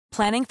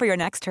Planning for your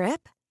next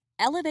trip?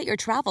 Elevate your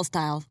travel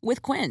style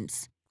with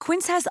Quince.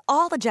 Quince has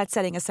all the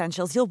jet-setting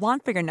essentials you'll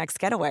want for your next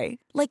getaway,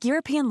 like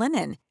European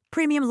linen,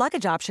 premium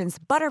luggage options,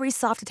 buttery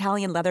soft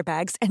Italian leather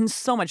bags, and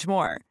so much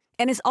more.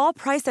 And is all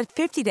priced at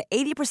 50 to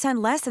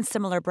 80% less than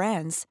similar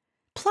brands.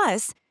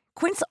 Plus,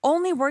 Quince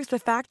only works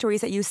with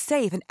factories that use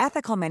safe and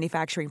ethical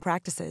manufacturing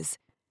practices.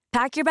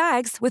 Pack your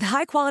bags with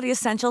high-quality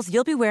essentials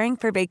you'll be wearing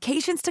for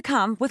vacations to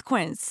come with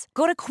Quince.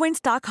 Go to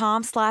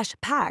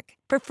quince.com/pack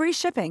for free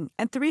shipping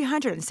and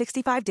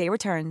 365-day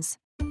returns.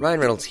 Ryan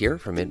Reynolds here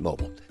from Mint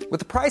Mobile. With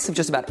the price of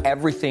just about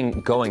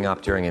everything going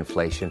up during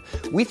inflation,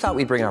 we thought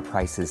we'd bring our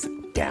prices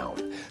down.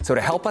 So to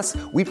help us,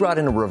 we brought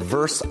in a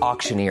reverse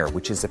auctioneer,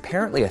 which is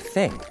apparently a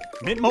thing.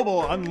 Mint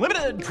Mobile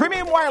Unlimited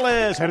Premium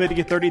Wireless. How to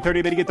get 30,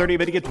 30, bit to get 30,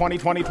 bit to get 20,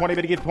 20, 20,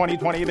 bit to get 20,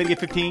 20, bit to get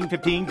 15,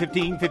 15,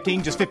 15,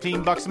 15, just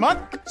 $15 a month?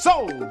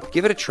 Sold!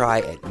 Give it a try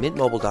at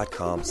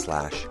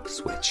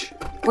mintmobile.com/switch.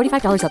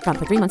 $45 up front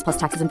for 3 months plus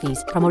taxes and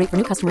fees. Promo rate for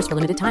new customers for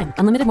limited time.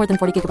 Unlimited more than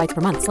 40 gigabytes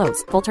per month.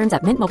 Slows full terms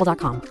at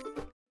mintmobile.com.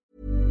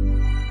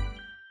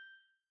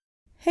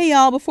 Hey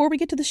y'all, before we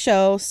get to the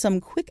show, some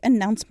quick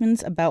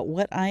announcements about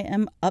what I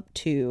am up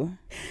to.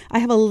 I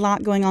have a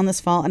lot going on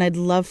this fall and I'd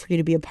love for you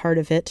to be a part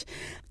of it.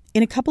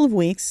 In a couple of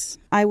weeks,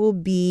 I will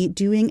be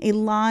doing a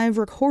live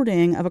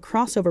recording of a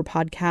crossover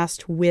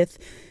podcast with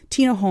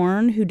Tina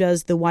Horn, who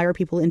does the Wire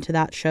People Into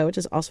That show, which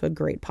is also a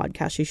great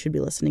podcast you should be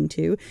listening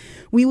to.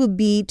 We will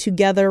be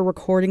together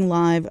recording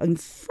live in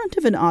front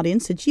of an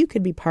audience that you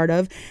could be part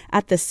of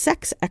at the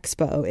Sex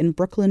Expo in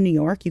Brooklyn, New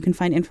York. You can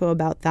find info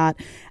about that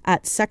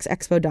at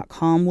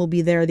sexexpo.com. We'll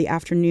be there the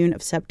afternoon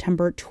of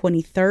September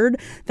 23rd.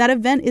 That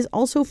event is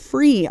also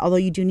free, although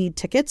you do need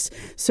tickets.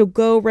 So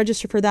go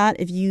register for that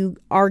if you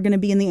are going to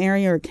be in the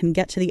area or can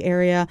get to the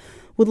area.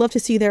 Would love to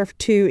see you there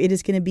too. It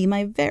is going to be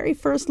my very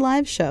first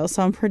live show,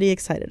 so I'm pretty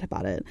excited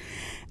about it.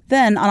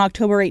 Then on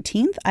October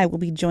 18th, I will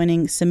be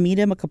joining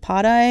Samita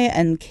Mukhopadhyay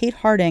and Kate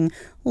Harding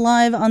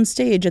live on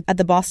stage at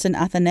the Boston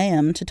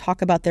Athenaeum to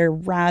talk about their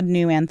rad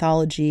new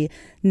anthology,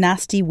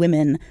 Nasty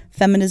Women,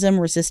 Feminism,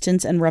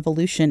 Resistance, and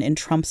Revolution in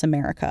Trump's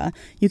America.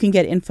 You can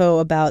get info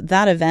about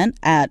that event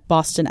at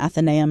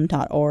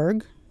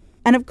bostonathenaeum.org.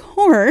 And of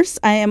course,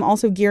 I am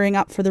also gearing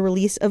up for the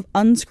release of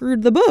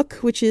Unscrewed the Book,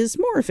 which is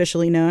more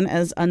officially known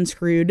as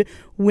Unscrewed: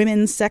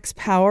 Women's Sex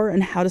Power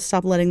and How to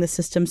Stop Letting the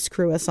System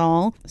Screw Us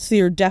All. So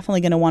you're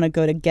definitely going to want to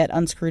go to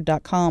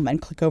getunscrewed.com and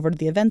click over to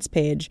the events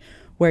page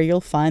where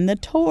you'll find the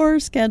tour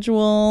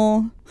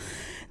schedule.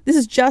 This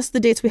is just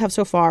the dates we have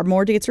so far.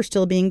 More dates are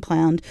still being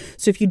planned.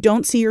 So if you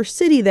don't see your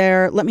city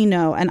there, let me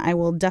know and I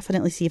will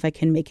definitely see if I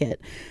can make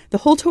it. The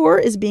whole tour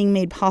is being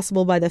made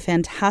possible by the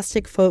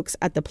fantastic folks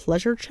at the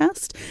Pleasure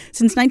Chest.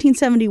 Since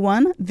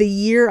 1971, the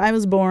year I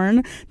was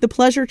born, the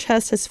Pleasure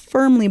Chest has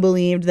firmly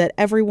believed that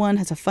everyone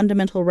has a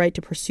fundamental right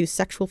to pursue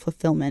sexual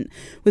fulfillment.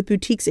 With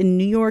boutiques in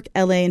New York,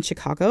 LA, and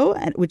Chicago,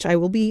 at which I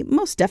will be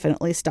most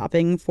definitely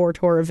stopping for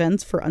tour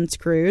events for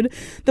Unscrewed,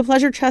 the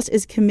Pleasure Chest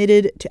is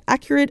committed to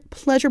accurate,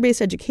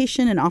 pleasure-based education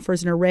and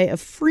offers an array of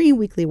free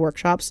weekly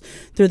workshops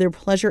through their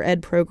Pleasure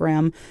Ed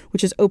program,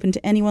 which is open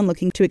to anyone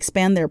looking to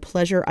expand their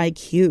pleasure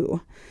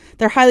IQ.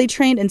 Their highly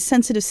trained and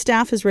sensitive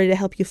staff is ready to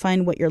help you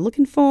find what you're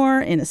looking for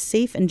in a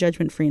safe and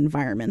judgment-free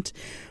environment.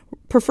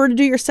 Prefer to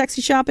do your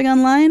sexy shopping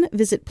online?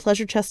 Visit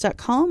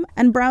pleasurechest.com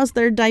and browse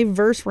their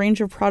diverse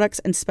range of products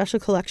and special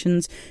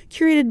collections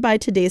curated by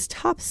today's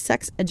top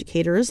sex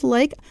educators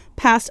like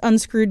past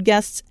Unscrewed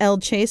guests Elle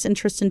Chase and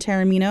Tristan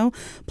Taormino,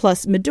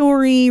 plus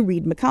Midori,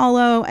 Reed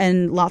McCallow,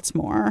 and lots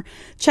more.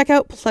 Check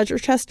out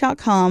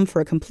pleasurechest.com for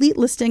a complete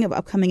listing of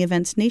upcoming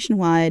events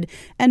nationwide.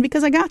 And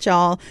because I got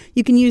y'all,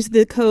 you can use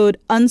the code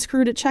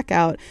UNSCREWED at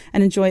checkout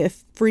and enjoy a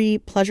free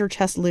Pleasure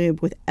Chest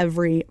lube with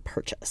every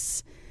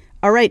purchase.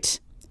 All right.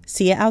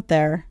 See you out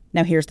there.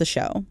 Now here's the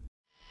show.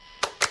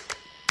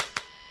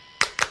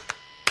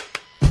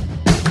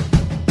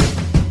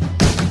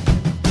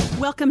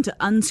 Welcome to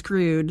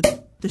Unscrewed,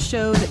 the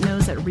show that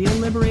knows that real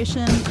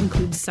liberation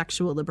includes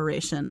sexual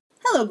liberation.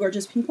 Hello,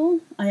 gorgeous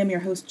people. I am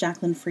your host,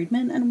 Jaclyn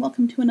Friedman, and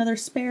welcome to another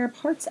spare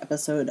parts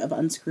episode of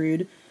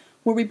Unscrewed,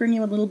 where we bring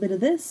you a little bit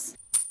of this,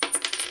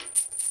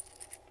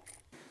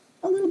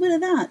 a little bit of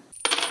that,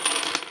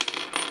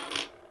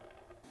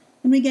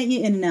 and we get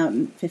you in and out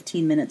in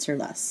 15 minutes or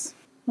less.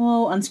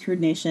 Oh, Unscrewed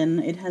Nation,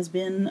 it has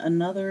been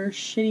another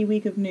shitty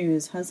week of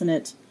news, hasn't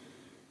it?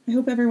 I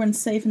hope everyone's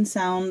safe and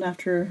sound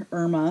after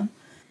Irma.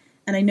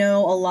 And I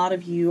know a lot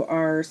of you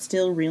are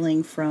still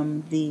reeling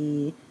from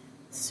the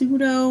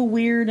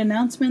pseudo-weird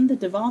announcement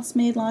that DeVos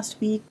made last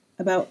week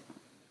about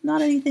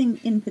not anything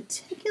in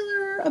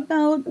particular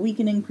about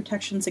weakening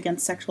protections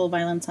against sexual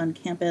violence on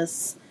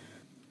campus,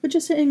 but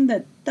just saying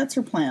that that's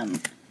her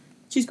plan.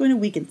 She's going to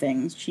weaken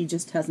things, she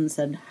just hasn't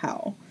said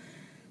how.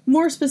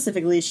 More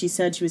specifically, she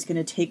said she was going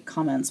to take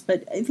comments,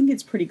 but I think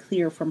it's pretty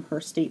clear from her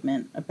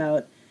statement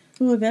about,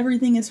 oh, if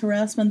everything is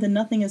harassment, then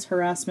nothing is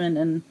harassment,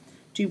 and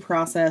due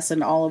process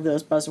and all of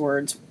those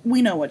buzzwords.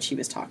 We know what she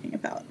was talking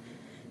about.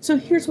 So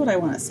here's what I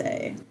want to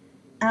say.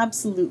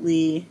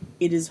 Absolutely,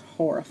 it is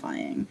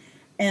horrifying.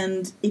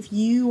 And if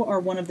you are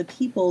one of the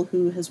people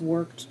who has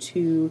worked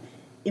to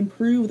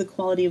improve the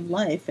quality of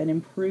life and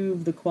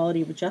improve the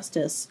quality of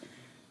justice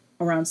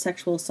around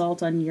sexual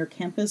assault on your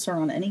campus or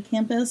on any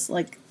campus,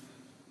 like,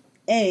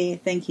 A,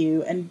 thank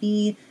you, and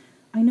B,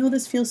 I know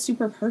this feels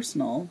super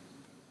personal,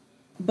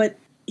 but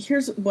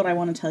here's what I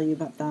want to tell you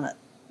about that.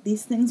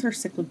 These things are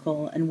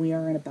cyclical, and we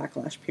are in a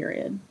backlash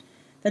period.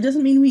 That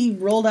doesn't mean we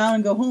roll down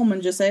and go home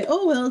and just say,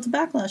 oh, well, it's a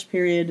backlash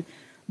period,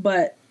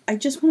 but I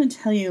just want to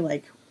tell you,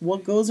 like,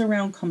 what goes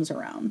around comes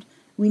around.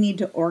 We need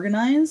to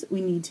organize.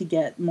 We need to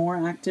get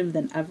more active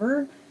than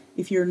ever.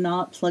 If you're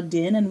not plugged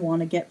in and want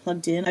to get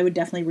plugged in, I would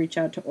definitely reach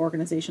out to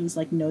organizations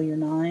like Know Your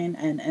Nine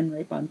and End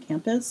Rape on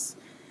Campus.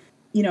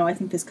 You know, I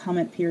think this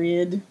comment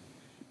period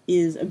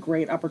is a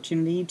great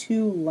opportunity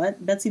to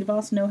let Betsy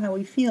DeVos know how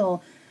we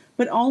feel,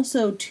 but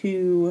also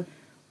to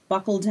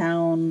buckle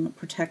down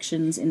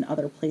protections in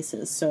other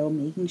places. So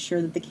making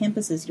sure that the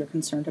campuses you're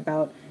concerned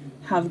about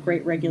have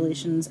great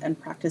regulations and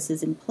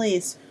practices in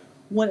place,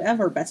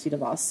 whatever Betsy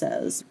DeVos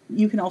says.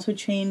 You can also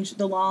change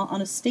the law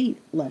on a state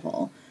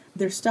level.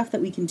 There's stuff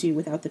that we can do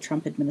without the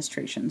Trump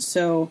administration.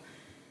 So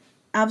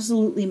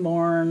absolutely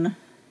mourn.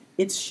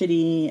 It's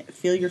shitty.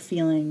 Feel your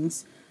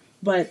feelings.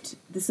 But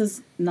this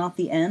is not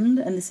the end,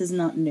 and this is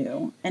not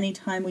new.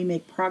 Anytime we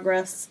make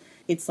progress,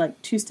 it's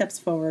like 2 steps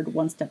forward,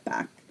 1 step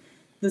back.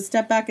 The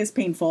step back is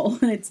painful,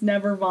 and it's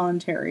never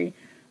voluntary,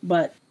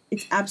 but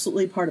it's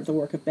absolutely part of the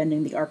work of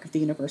bending the arc of the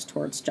universe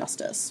towards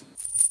justice.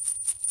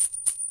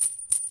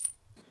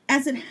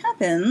 As it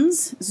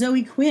happens,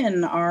 Zoe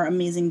Quinn, our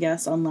amazing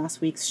guest on last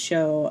week's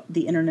show,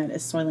 The Internet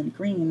is Soylent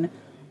Green,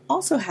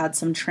 also had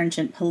some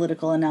trenchant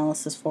political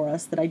analysis for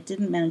us that I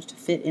didn't manage to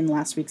fit in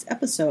last week's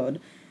episode,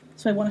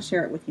 so I want to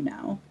share it with you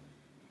now.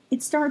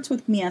 It starts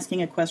with me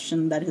asking a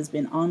question that has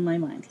been on my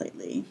mind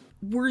lately.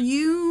 Were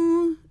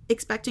you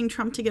expecting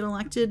Trump to get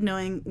elected,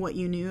 knowing what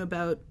you knew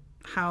about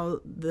how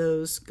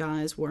those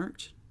guys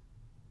worked?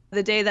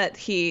 The day that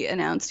he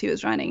announced he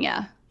was running,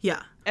 yeah.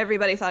 Yeah.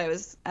 Everybody thought I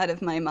was out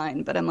of my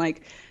mind, but I'm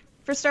like,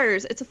 for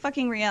starters, it's a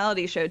fucking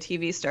reality show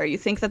TV star. You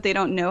think that they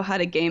don't know how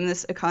to game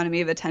this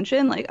economy of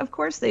attention? Like, of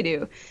course they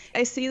do.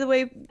 I see the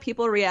way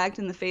people react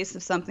in the face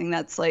of something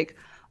that's like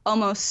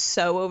almost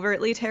so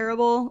overtly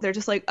terrible. They're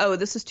just like, oh,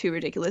 this is too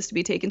ridiculous to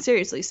be taken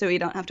seriously, so we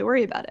don't have to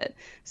worry about it.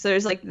 So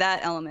there's like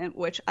that element,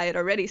 which I had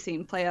already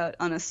seen play out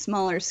on a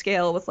smaller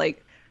scale with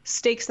like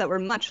stakes that were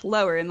much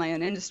lower in my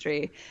own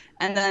industry.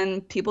 And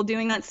then people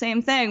doing that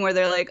same thing where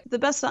they're like, the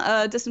best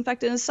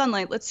disinfectant is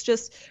sunlight. Let's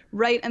just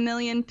write 1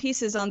 million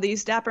pieces on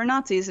these dapper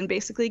Nazis and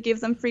basically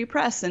give them free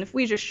press. And if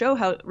we just show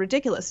how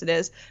ridiculous it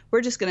is,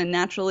 we're just going to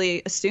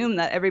naturally assume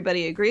that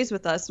everybody agrees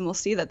with us and we'll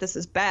see that this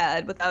is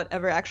bad without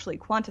ever actually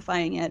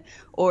quantifying it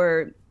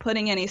or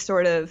putting any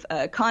sort of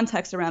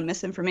context around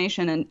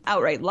misinformation and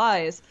outright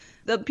lies.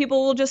 The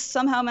people will just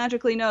somehow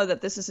magically know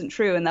that this isn't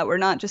true and that we're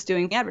not just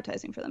doing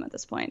advertising for them at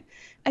this point.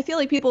 I feel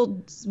like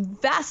people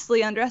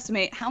vastly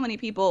underestimate how many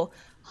people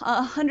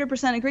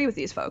 100% agree with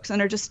these folks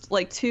and are just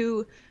like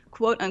too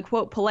quote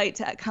unquote polite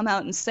to come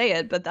out and say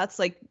it. But that's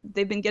like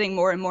they've been getting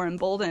more and more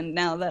emboldened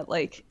now that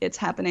like it's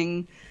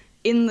happening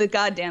in the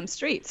goddamn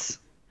streets.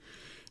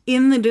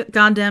 In the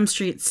goddamn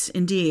streets,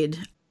 indeed.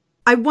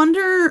 I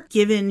wonder,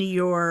 given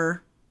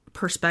your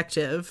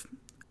perspective,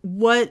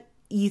 what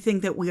you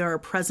think that we are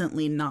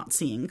presently not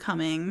seeing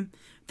coming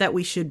that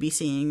we should be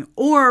seeing,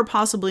 or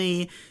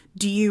possibly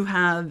do you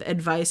have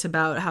advice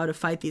about how to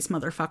fight these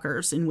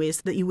motherfuckers in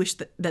ways that you wish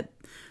that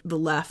the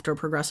left or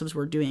progressives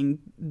were doing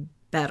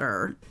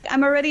better?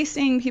 I'm already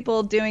seeing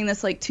people doing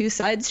this like two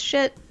sides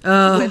shit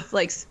with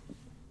like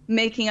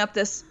making up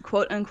this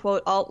quote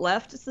unquote alt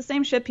left. It's the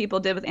same shit people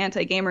did with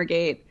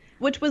anti-Gamergate,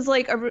 which was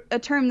like a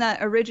term that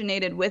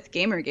originated with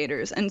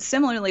Gamergaters. And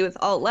similarly with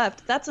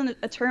alt-left, that's a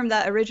term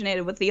that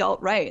originated with the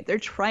alt-right. They're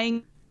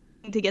trying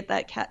to get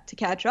that to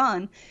catch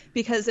on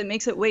because it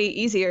makes it way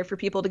easier for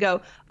people to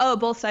go, oh,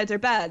 both sides are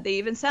bad. They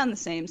even sound the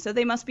same, so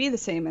they must be the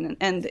same.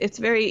 And it's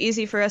very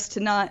easy for us to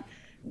not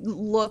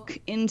look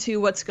into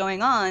what's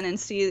going on and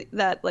see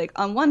that, like,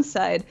 on one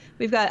side,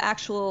 we've got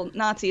actual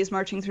Nazis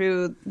marching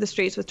through the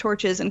streets with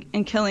torches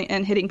and killing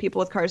and hitting people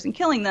with cars and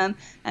killing them.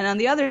 And on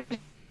the other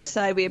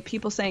side, we have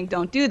people saying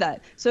don't do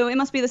that. So it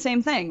must be the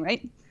same thing,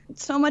 right?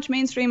 So much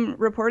mainstream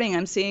reporting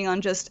I'm seeing on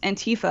just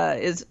Antifa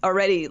is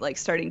already like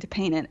starting to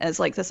paint it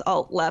as like this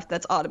alt left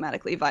that's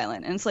automatically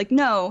violent. And it's like,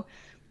 no,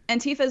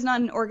 Antifa is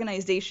not an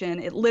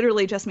organization. It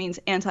literally just means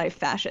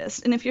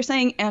anti-fascist. And if you're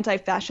saying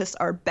anti-fascists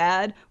are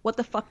bad, what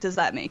the fuck does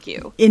that make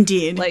you?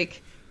 Indeed.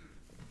 Like,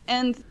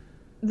 and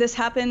this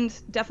happened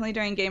definitely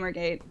during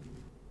Gamergate.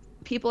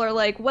 People are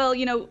like, well,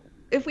 you know,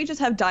 if we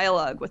just have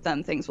dialogue with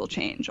them, things will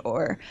change.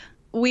 Or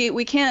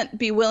we can't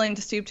be willing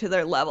to stoop to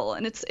their level.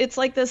 And it's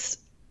like this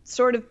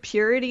sort of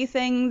purity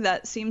thing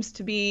that seems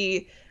to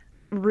be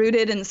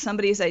rooted in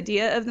somebody's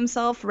idea of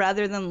themselves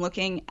rather than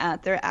looking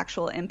at their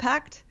actual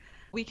impact.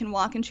 We can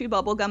walk and chew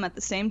bubblegum at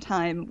the same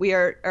time. We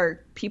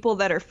are people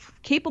that are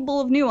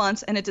capable of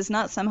nuance, and it does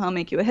not somehow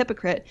make you a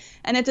hypocrite.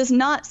 And it does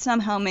not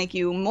somehow make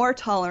you more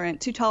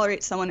tolerant to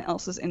tolerate someone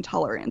else's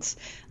intolerance.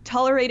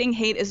 Tolerating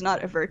hate is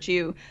not a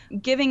virtue.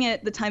 Giving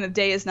it the time of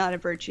day is not a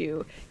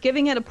virtue.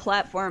 Giving it a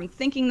platform,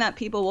 thinking that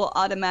people will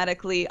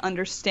automatically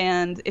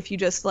understand if you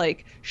just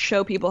like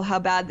show people how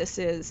bad this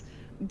is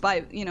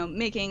by, you know,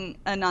 making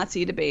a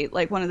Nazi debate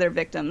like one of their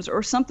victims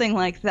or something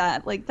like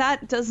that. Like,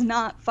 that does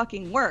not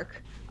fucking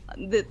work.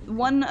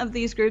 One of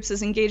these groups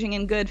is engaging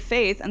in good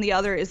faith and the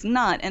other is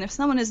not. And if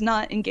someone is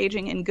not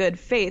engaging in good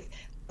faith,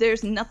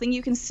 there's nothing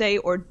you can say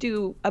or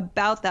do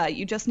about that.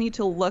 You just need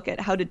to look at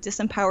how to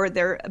disempower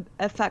their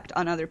effect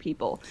on other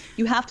people.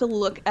 You have to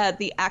look at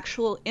the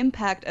actual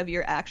impact of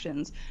your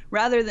actions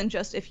rather than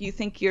just if you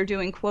think you're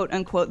doing quote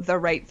unquote the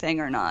right thing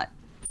or not.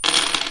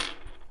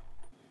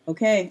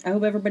 Okay, I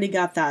hope everybody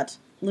got that.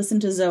 Listen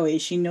to Zoe.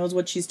 She knows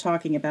what she's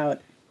talking about.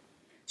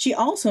 She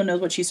also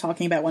knows what she's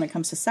talking about when it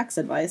comes to sex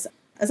advice,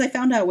 as I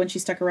found out when she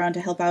stuck around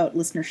to help out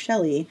listener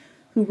Shelley,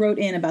 who wrote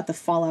in about the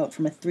fallout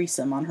from a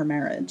threesome on her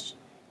marriage.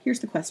 Here's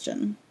the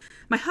question.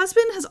 My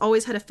husband has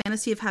always had a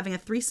fantasy of having a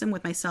threesome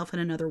with myself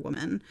and another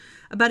woman.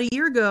 About a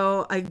year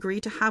ago, I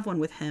agreed to have one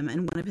with him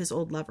and one of his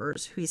old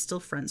lovers, who he's still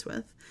friends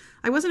with.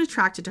 I wasn't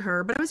attracted to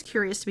her, but I was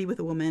curious to be with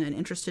a woman and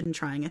interested in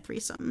trying a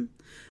threesome.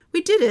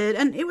 We did it,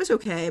 and it was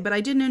okay, but I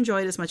didn't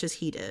enjoy it as much as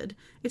he did.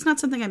 It's not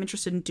something I'm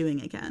interested in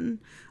doing again.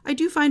 I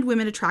do find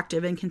women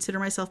attractive and consider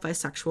myself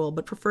bisexual,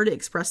 but prefer to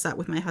express that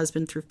with my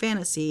husband through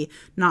fantasy,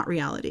 not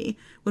reality.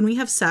 When we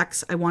have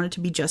sex, I want it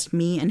to be just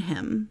me and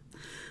him.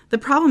 The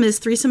problem is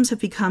threesomes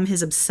have become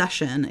his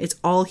obsession. It's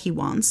all he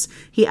wants.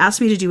 He asks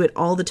me to do it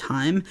all the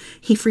time.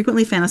 He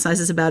frequently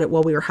fantasizes about it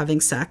while we are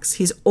having sex.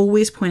 He's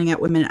always pointing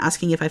at women and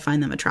asking if I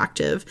find them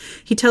attractive.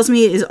 He tells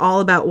me it is all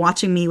about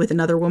watching me with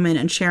another woman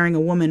and sharing a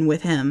woman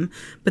with him,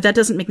 but that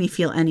doesn't make me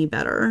feel any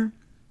better.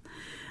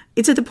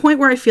 It's at the point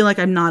where I feel like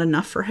I'm not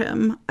enough for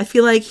him. I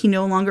feel like he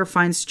no longer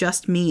finds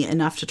just me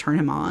enough to turn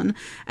him on.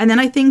 And then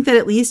I think that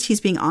at least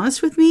he's being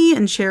honest with me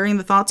and sharing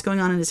the thoughts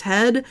going on in his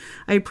head.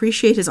 I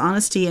appreciate his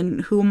honesty,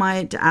 and who am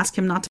I to ask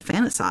him not to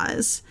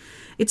fantasize?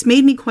 It's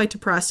made me quite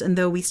depressed, and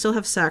though we still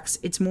have sex,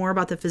 it's more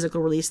about the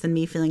physical release than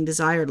me feeling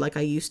desired like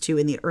I used to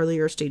in the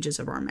earlier stages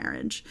of our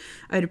marriage.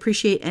 I would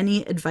appreciate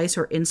any advice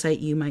or insight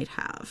you might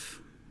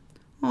have.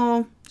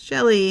 Oh,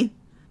 Shelley,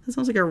 that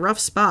sounds like a rough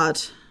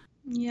spot.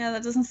 Yeah,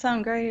 that doesn't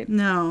sound great.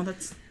 No,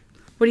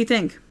 what do you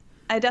think?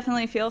 I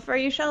definitely feel for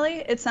you,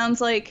 Shelley. It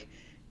sounds like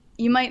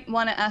you might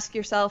want to ask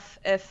yourself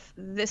if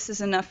this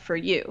is enough for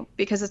you,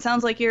 because it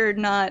sounds like you're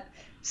not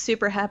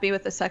super happy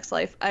with the sex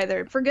life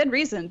either, for good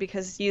reason,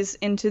 because he's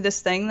into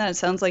this thing that it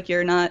sounds like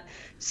you're not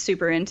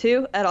super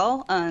into at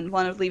all and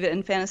want to leave it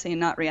in fantasy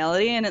and not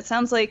reality. And it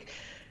sounds like,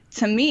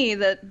 to me,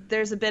 that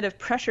there's a bit of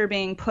pressure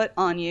being put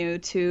on you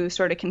to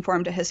sort of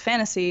conform to his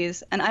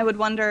fantasies. And I would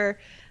wonder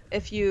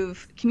if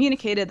you've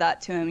communicated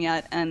that to him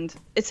yet. And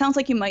it sounds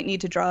like you might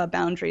need to draw a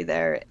boundary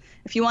there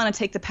if you want to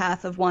take the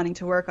path of wanting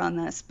to work on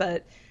this.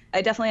 But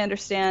I definitely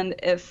understand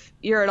if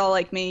you're at all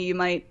like me,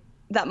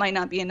 that might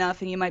not be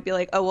enough. And you might be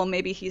like, oh, well,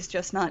 maybe he's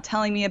just not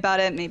telling me about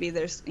it. Maybe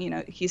there's,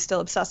 he's still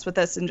obsessed with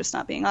this and just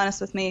not being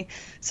honest with me.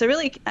 So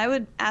really, I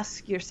would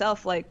ask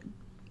yourself, like,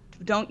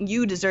 don't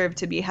you deserve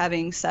to be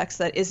having sex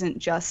that isn't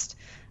just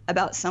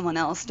about someone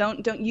else?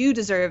 Don't you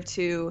deserve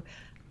to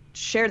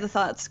share the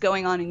thoughts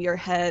going on in your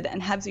head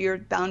and have your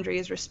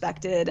boundaries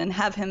respected and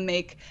have him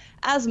make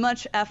as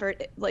much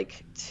effort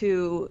like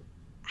to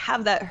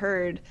have that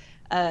heard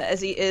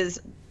as he is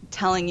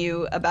telling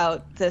you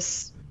about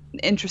this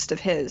interest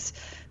of his?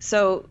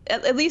 So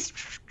at least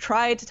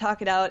try to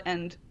talk it out,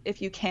 and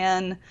if you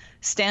can,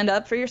 stand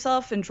up for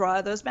yourself and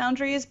draw those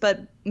boundaries,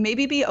 but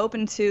maybe be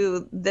open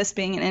to this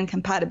being an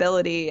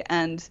incompatibility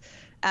and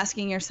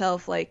asking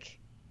yourself, like,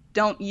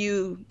 don't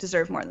you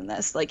deserve more than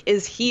this? Like,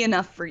 is he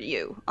enough for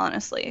you,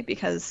 honestly?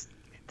 Because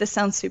this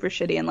sounds super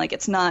shitty, and like,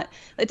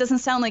 it doesn't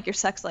sound like your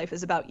sex life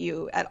is about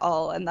you at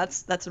all. And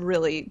that's a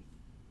really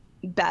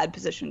bad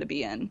position to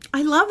be in.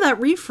 I love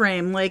that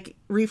reframe. Like,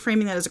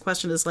 reframing that as a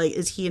question is like,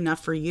 is he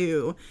enough for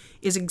you,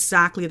 is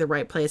exactly the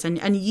right place.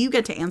 And you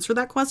get to answer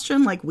that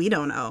question. Like, we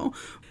don't know.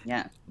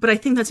 Yeah. But I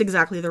think that's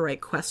exactly the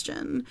right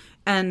question.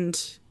 And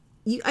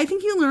I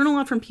think you learn a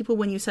lot from people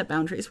when you set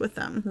boundaries with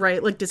them,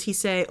 right? Like, does he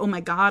say, oh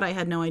my God, I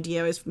had no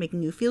idea I was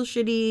making you feel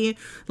shitty.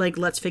 Like,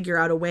 let's figure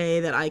out a way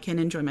that I can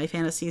enjoy my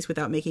fantasies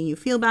without making you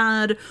feel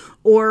bad.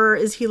 Or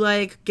is he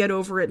like, get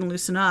over it and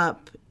loosen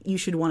up. You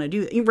should want to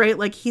do it, right?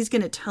 Like, he's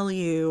going to tell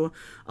you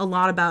a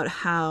lot about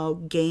how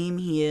game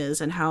he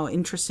is and how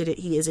interested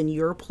he is in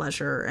your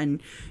pleasure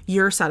and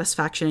your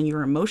satisfaction and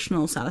your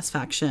emotional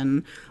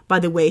satisfaction by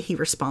the way he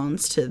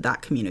responds to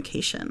that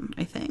communication,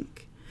 I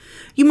think.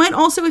 You might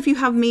also, if you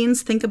have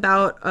means, think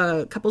about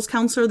a couples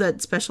counselor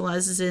that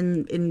specializes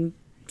in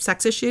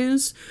sex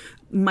issues.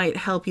 Might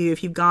help you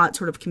if you've got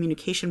sort of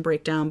communication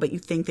breakdown, but you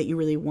think that you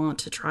really want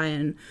to try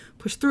and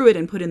push through it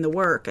and put in the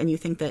work, and you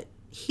think that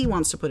he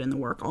wants to put in the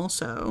work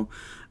also.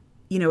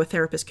 A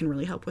therapist can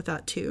really help with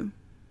that too.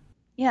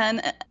 Yeah,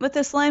 and with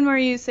this line where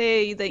you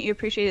say that you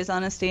appreciate his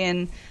honesty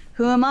and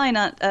who am I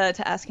not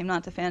to ask him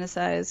not to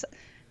fantasize,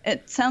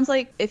 it sounds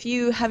like if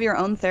you have your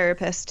own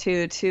therapist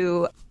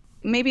to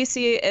maybe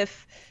see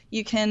if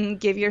you can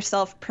give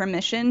yourself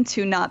permission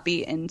to not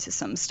be into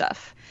some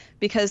stuff.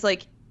 Because,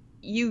 like,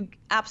 you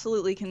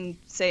absolutely can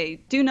say,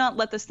 do not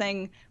let this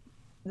thing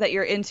that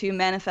you're into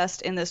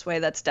manifest in this way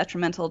that's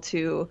detrimental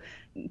to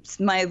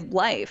my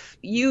life.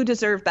 You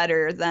deserve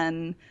better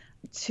than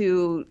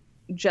to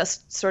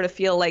just sort of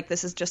feel like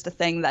this is just a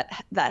thing that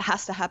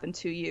has to happen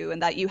to you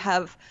and that you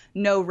have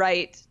no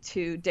right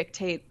to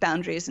dictate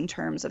boundaries in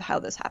terms of how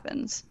this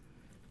happens.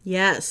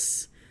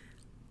 Yes.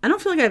 I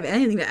don't feel like I have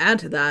anything to add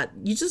to that.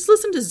 You just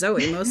listen to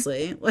Zoe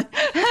mostly.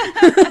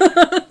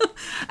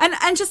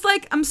 and just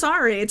like, I'm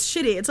sorry, it's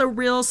shitty. It's a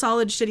real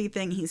solid shitty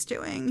thing he's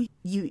doing.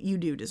 You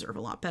do deserve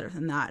a lot better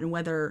than that. And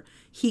whether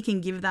he can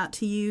give that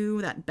to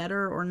you, that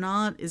better or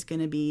not, is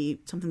going to be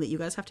something that you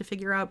guys have to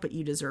figure out, but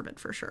you deserve it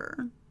for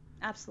sure.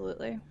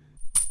 Absolutely.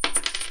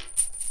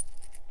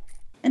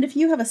 And if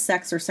you have a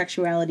sex or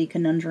sexuality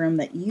conundrum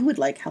that you would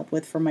like help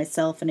with for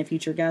myself and a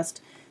future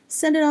guest,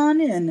 send it on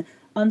in.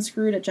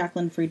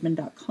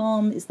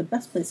 unscrewed@jacquelinefriedman.com is the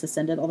best place to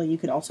send it, although you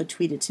could also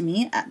tweet it to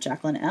me at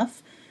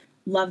JacquelineF.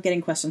 Love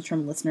getting questions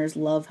from listeners.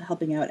 Love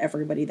helping out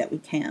everybody that we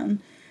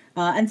can.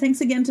 And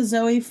thanks again to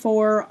Zoe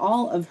for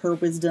all of her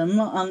wisdom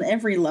on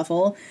every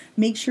level.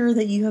 Make sure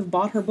that you have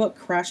bought her book,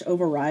 Crash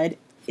Override.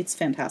 It's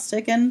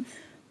fantastic. And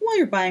while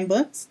you're buying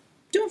books,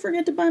 don't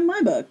forget to buy my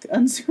book,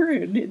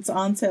 Unscrewed. It's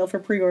on sale for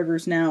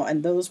pre-orders now,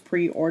 and those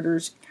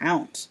pre-orders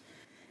count.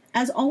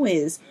 As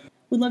always,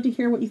 we'd love to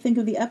hear what you think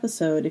of the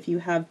episode. If you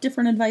have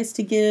different advice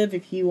to give,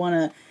 if you want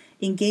to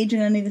engage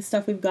in any of the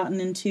stuff we've gotten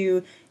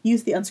into,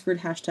 use the Unscrewed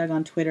hashtag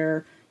on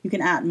Twitter. You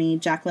can @ me,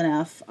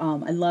 JacquelineF.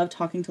 I love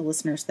talking to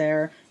listeners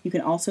there. You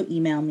can also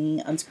email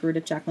me,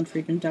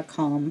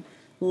 unscrewed@jacquelinefriedman.com.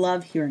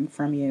 Love hearing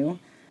from you.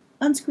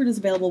 Unscrewed is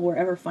available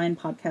wherever fine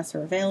podcasts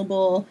are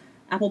available.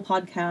 Apple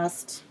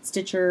Podcast,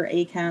 Stitcher,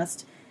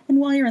 Acast. And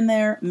while you're in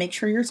there, make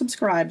sure you're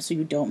subscribed so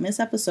you don't miss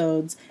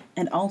episodes.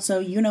 And also,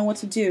 you know what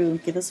to do.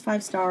 Give us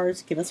 5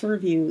 stars, give us a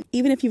review.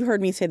 Even if you've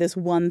heard me say this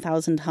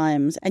 1,000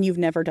 times and you've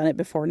never done it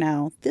before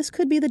now, this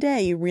could be the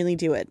day you really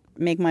do it.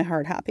 Make my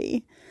heart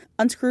happy.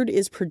 Unscrewed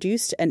is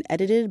produced and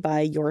edited by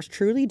yours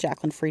truly,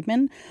 Jacqueline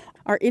Friedman.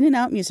 Our in and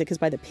out music is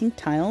by the Pink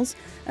Tiles,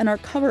 and our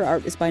cover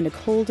art is by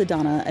Nicole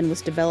Dodonna and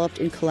was developed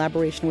in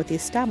collaboration with The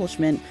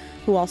Establishment,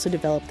 who also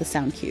developed the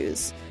sound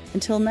cues.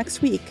 Until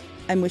next week,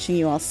 I'm wishing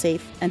you all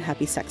safe and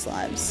happy sex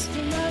lives.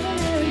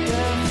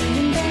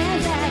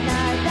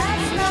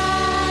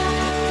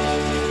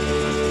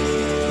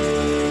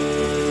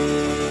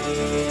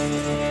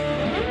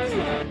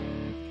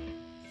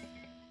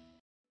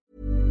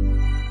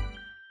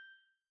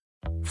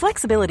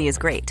 Flexibility is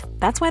great.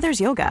 That's why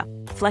there's yoga.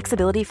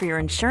 Flexibility for your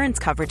insurance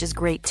coverage is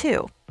great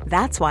too.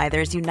 That's why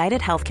there's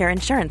United Healthcare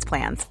Insurance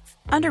Plans.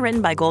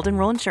 Underwritten by Golden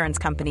Rule Insurance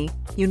Company,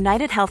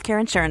 United Healthcare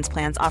Insurance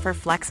Plans offer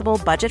flexible,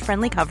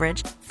 budget-friendly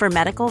coverage for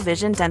medical,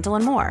 vision, dental,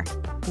 and more.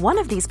 One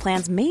of these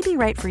plans may be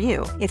right for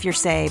you if you're,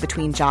 say,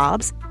 between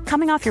jobs,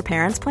 coming off your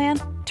parents' plan,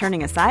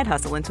 turning a side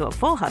hustle into a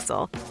full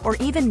hustle, or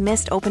even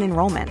missed open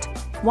enrollment.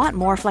 Want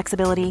more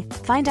flexibility?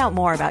 Find out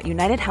more about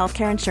United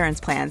Healthcare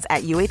Insurance Plans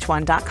at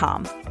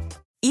uh1.com.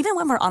 Even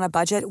when we're on a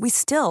budget, we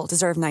still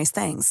deserve nice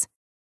things.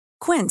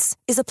 Quince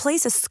is a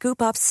place to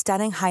scoop up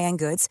stunning high-end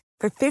goods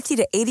for 50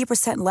 to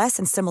 80% less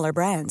than similar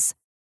brands.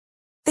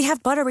 They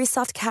have buttery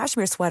soft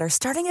cashmere sweaters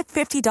starting at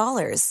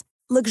 $50,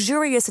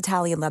 luxurious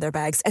Italian leather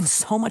bags, and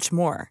so much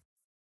more.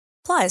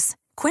 Plus,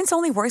 Quince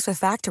only works with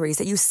factories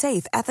that use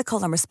safe,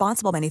 ethical, and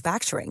responsible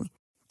manufacturing.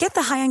 Get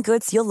the high-end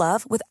goods you'll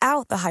love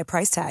without the high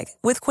price tag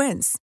with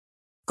Quince.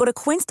 Go to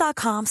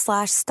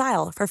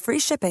quince.com/style for free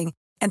shipping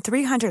and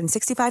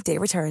 365-day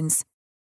returns.